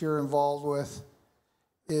passion that you're involved with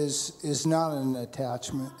is not an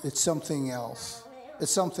attachment. It's something else.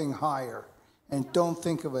 It's something higher. And don't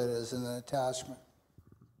think of it as an attachment.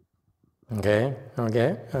 Okay.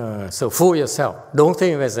 So fool yourself. Don't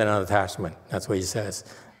think of it as an attachment. That's what he says.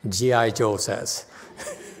 G.I. Joe says.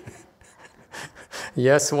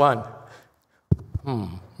 Yes, one.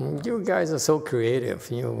 You guys are so creative.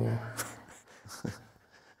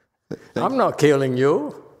 I'm not killing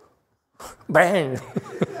you. Bang.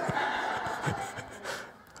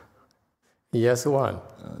 Yes, one.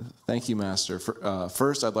 Thank you, Master.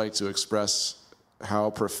 First, I'd like to express how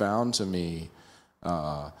profound to me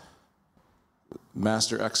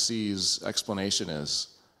Master XC's explanation is.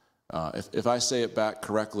 If I say it back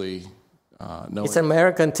correctly, it's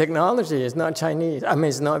American technology. It's not Chinese. I mean,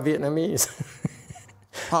 it's not Vietnamese.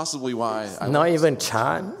 Possibly why. Not even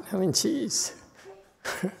Chan. I mean, geez.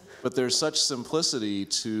 But there's such simplicity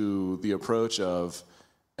to the approach of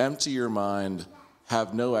empty your mind,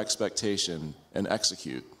 have no expectation, and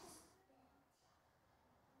execute.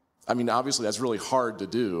 I mean, obviously that's really hard to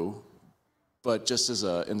do, but just as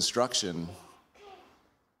an instruction,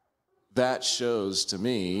 that shows to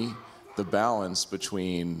me the balance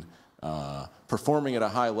between performing at a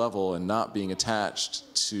high level and not being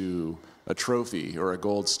attached to a trophy or a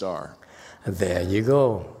gold star. There you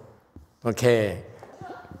go. Okay.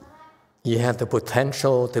 You have the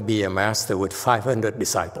potential to be a master with 500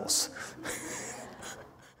 disciples.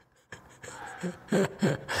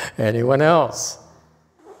 Anyone else?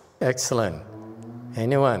 Excellent.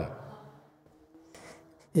 Anyone?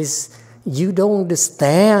 You don't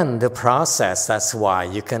understand the process, that's why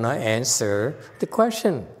you cannot answer the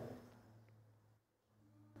question.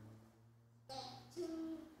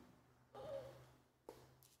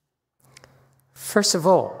 First of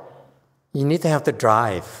all, you need to have the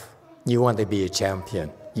drive. You want to be a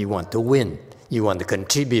champion. You want to win. You want to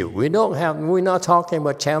contribute. We're not talking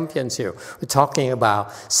about champions here. We're talking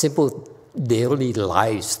about simple daily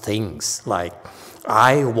life things like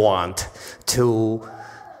I want to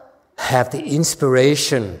have the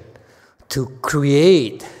inspiration to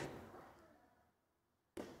create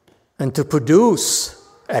and to produce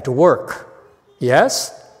at work.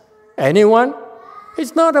 Yes? Anyone?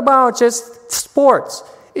 It's not about just sports.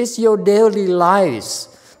 It's your daily lives.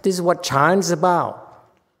 This is what China's about.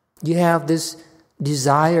 You have this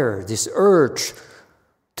desire, this urge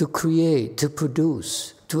to create, to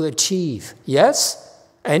produce, to achieve. Yes?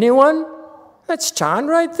 Anyone? That's Chan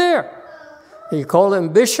right there. You call it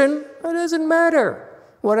ambition, it doesn't matter.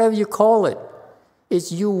 Whatever you call it,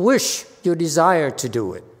 it's you wish, your desire to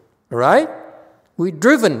do it. Right? We're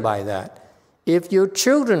driven by that. If your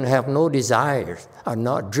children have no desire, are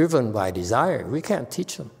not driven by desire, we can't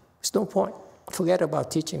teach them. There's no point. Forget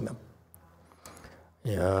about teaching them.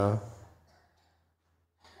 Yeah.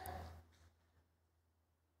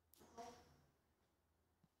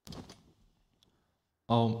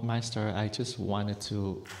 Oh, Master, I just wanted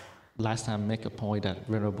to last time make a point that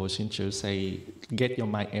Venerable Shinchu say, get your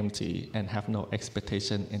mind empty and have no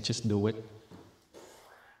expectation and just do it.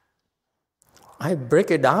 I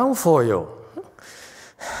break it down for you.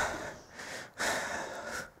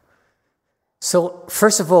 So,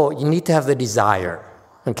 first of all, you need to have the desire,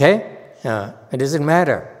 okay? It doesn't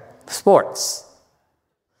matter. Sports.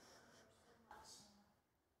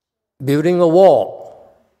 Building a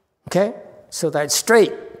wall, okay? So that it's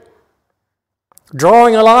straight.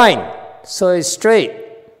 Drawing a line, so it's straight.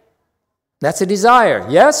 That's a desire,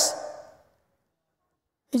 yes?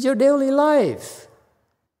 It's your daily life.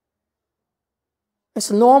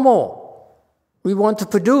 It's normal. We want to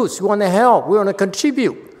produce, we want to help, we want to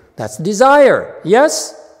contribute. That's desire,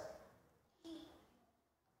 yes?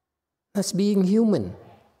 That's being human.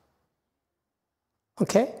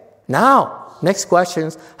 Okay? Now, next question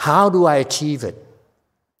is, how do I achieve it?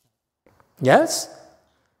 Yes?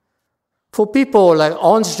 For people like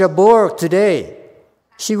Ons Jabeur today,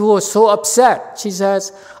 she was so upset. She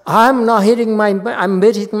says, I'm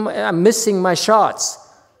missing my shots.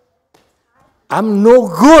 I'm no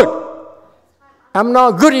good. I'm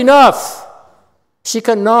not good enough. She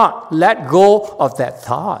cannot let go of that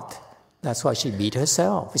thought. That's why she beat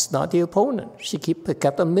herself. It's not the opponent. She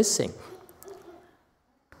kept on missing.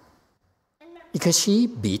 Because she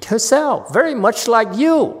beat herself, very much like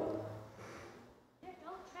you.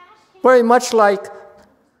 Very much like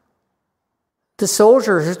the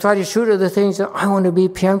soldiers who try to shoot at the things, I want to be a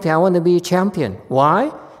champion, I want to be a champion.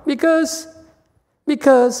 Why? Because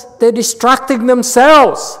they're distracting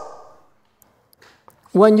themselves.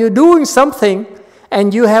 When you're doing something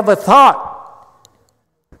and you have a thought,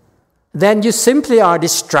 then you simply are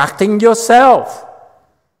distracting yourself.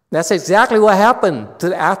 That's exactly what happened to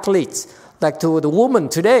the athletes, like to the woman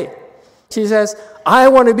today. She says, I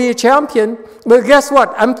want to be a champion, but guess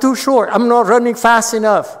what? I'm too short. I'm not running fast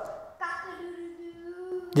enough.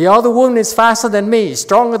 The other woman is faster than me,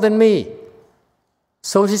 stronger than me.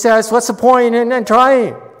 So she says, what's the point in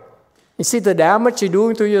trying? You see the damage you're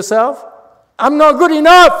doing to yourself? I'm not good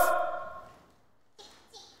enough.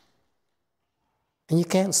 And you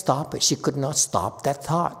can't stop it. She could not stop that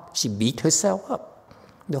thought. She beat herself up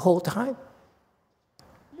the whole time.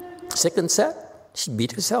 Second set, she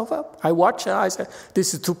beat herself up. I watched her. I said,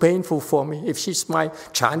 this is too painful for me. If she's my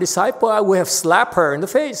Chan disciple, I would have slapped her in the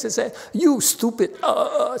face and said, you stupid,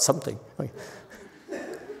 something.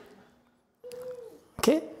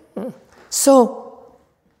 Okay? So,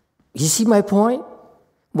 you see my point?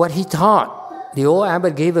 What he taught. The old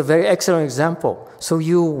abbot gave a very excellent example. So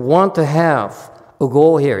you want to have a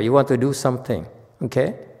goal here. You want to do something.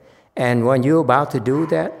 Okay? And when you're about to do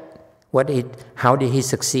that, how did he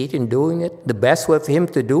succeed in doing it? The best way for him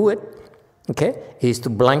to do it, okay, is to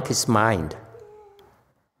blank his mind.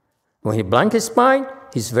 When he blanks his mind,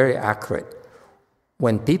 he's very accurate.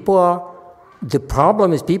 When the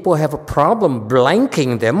problem is people have a problem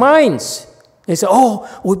blanking their minds. They say, oh,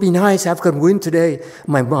 it would be nice if I could win today.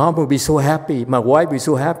 My mom would be so happy. My wife would be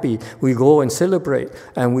so happy. We go and celebrate,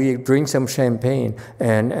 and we drink some champagne.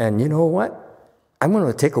 And you know what? I'm going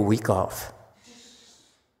to take a week off.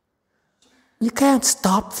 You can't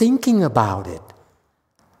stop thinking about it.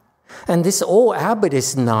 And this old abbot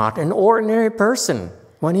is not an ordinary person.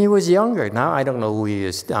 When he was younger, now I don't know who he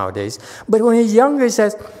is nowadays, but when he's younger, he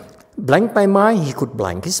says, blank my mind, he could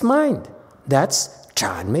blank his mind. That's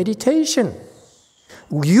Chan meditation.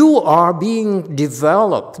 You are being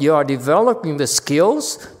developed. You are developing the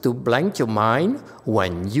skills to blank your mind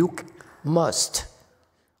when you must.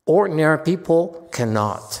 Ordinary people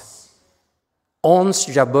cannot. Ons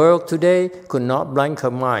Jabeur today could not blank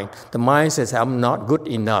her mind. The mind says, I'm not good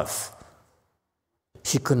enough.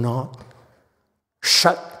 She could not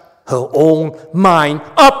shut her own mind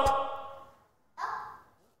up.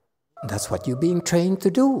 That's what you're being trained to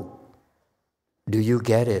do. Do you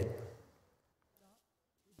get it?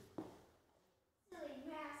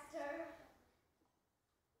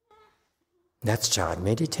 That's Chan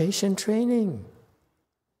meditation training.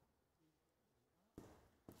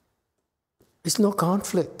 It's no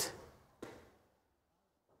conflict.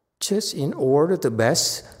 Just in order to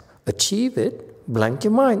best achieve it, blank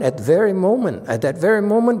your mind at that very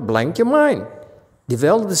moment, blank your mind.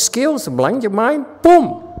 Develop the skills to blank your mind,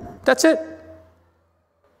 boom, that's it.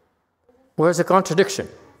 Where's the contradiction?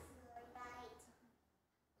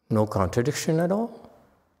 No contradiction at all.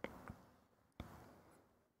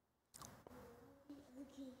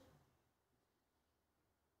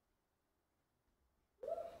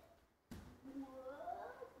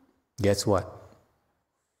 Guess what?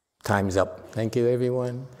 Time's up. Thank you,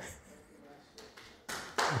 everyone.